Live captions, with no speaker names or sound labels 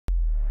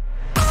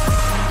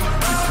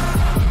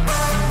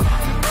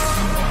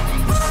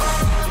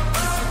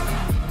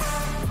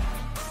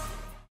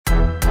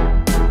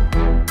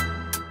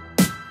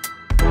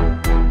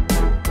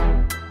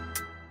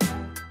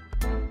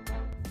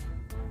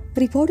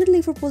Reported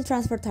Liverpool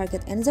transfer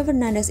target Enzo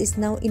Fernandez is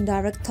now in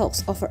direct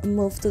talks over a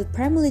move to the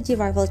Premier League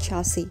rival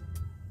Chelsea.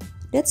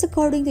 That's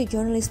according to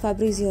journalist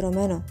Fabrizio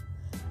Romano.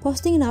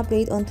 Posting an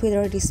update on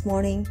Twitter this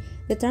morning,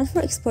 the transfer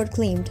expert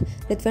claimed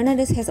that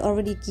Fernandez has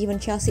already given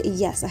Chelsea a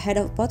yes ahead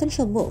of a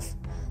potential move.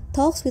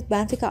 Talks with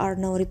Benfica are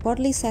now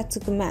reportedly set to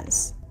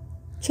commence.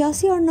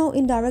 Chelsea are now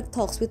in direct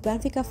talks with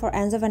Benfica for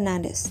Enzo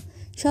Fernandez.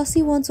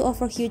 Chelsea wants to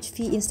offer huge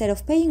fee instead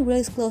of paying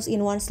release clause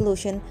in one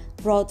solution,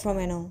 wrote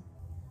Romano.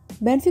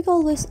 Benfica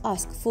always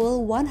ask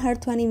full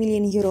 €120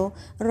 million,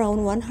 around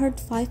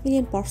 £105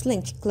 million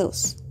porcelain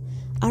clause.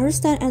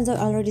 Understand Enzo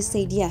already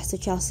said yes to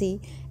Chelsea,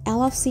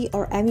 LFC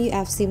or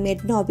MUFC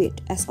made no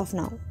bid as of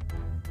now.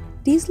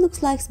 This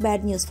looks like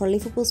bad news for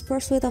Liverpool's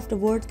pursuit of the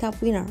World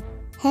Cup winner.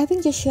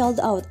 Having just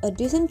shelled out a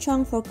decent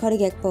chunk for Cody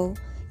Gakpo,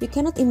 you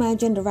cannot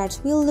imagine the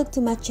Reds will look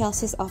to match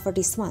Chelsea's offer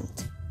this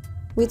month.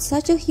 With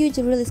such a huge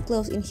release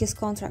clause in his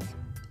contract,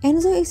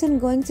 Enzo isn't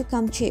going to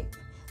come cheap.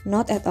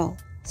 Not at all.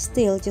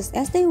 Still, just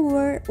as they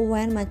were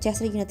when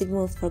Manchester United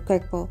moved for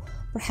Gakpo,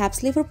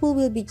 perhaps Liverpool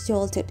will be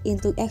jolted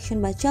into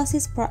action by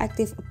Chelsea's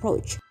proactive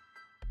approach.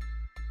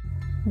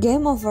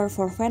 Game over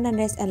for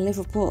Fernandes and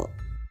Liverpool.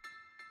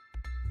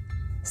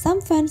 Some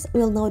fans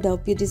will no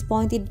doubt be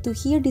disappointed to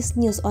hear this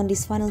news on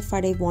this final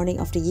Friday morning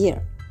of the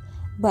year.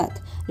 But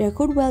there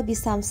could well be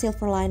some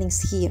silver linings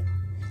here.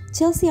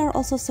 Chelsea are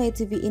also said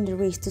to be in the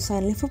race to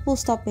sign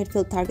Liverpool's top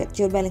midfield target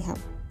Jude Bellingham.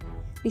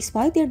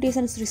 Despite their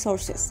decent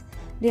resources,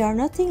 they are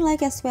nothing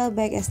like as well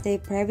back as they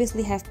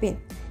previously have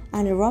been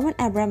under Roman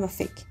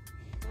Abramovich.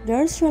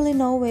 There's really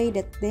no way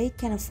that they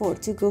can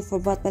afford to go for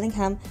both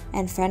Bellingham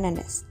and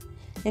Fernandes.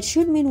 That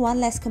should mean one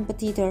less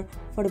competitor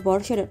for the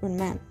Borussia Dortmund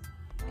man.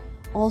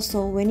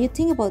 Also, when you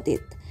think about it,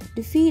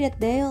 the fee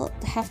that they'll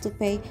have to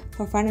pay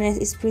for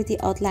Fernandes is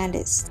pretty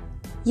outlandish.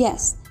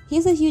 Yes,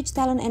 he's a huge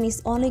talent and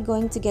is only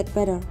going to get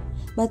better,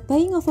 but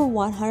paying over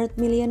 $100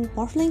 million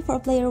porcelain for a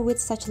player with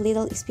such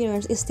little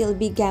experience is still a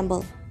big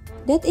gamble.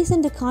 That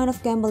isn't the kind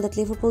of gamble that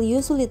Liverpool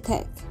usually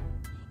take.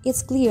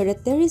 It's clear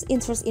that there is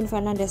interest in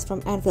Fernandes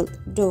from Anfield,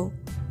 though.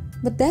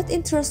 But that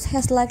interest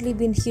has likely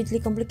been hugely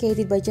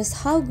complicated by just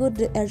how good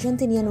the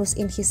Argentinian was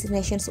in his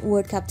nation's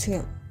World Cup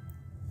triumph.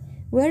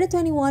 Where the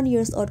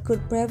 21-year-old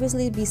could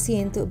previously be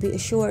seen to be a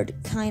assured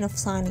kind of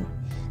signing,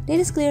 that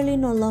is clearly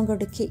no longer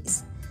the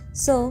case.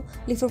 So,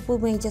 Liverpool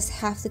may just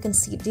have to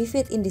concede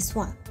defeat in this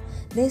one.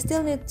 They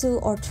still need 2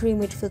 or 3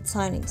 midfield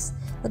signings,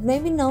 but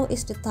maybe now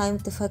is the time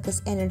to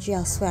focus energy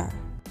elsewhere.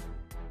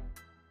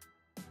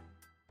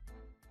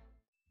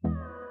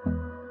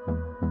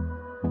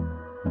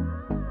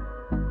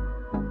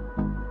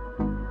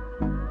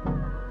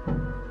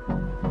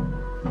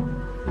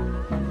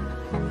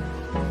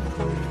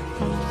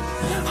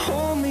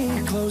 Hold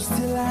me close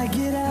till I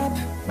get up.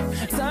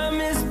 Time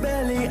is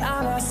barely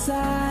on our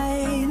side.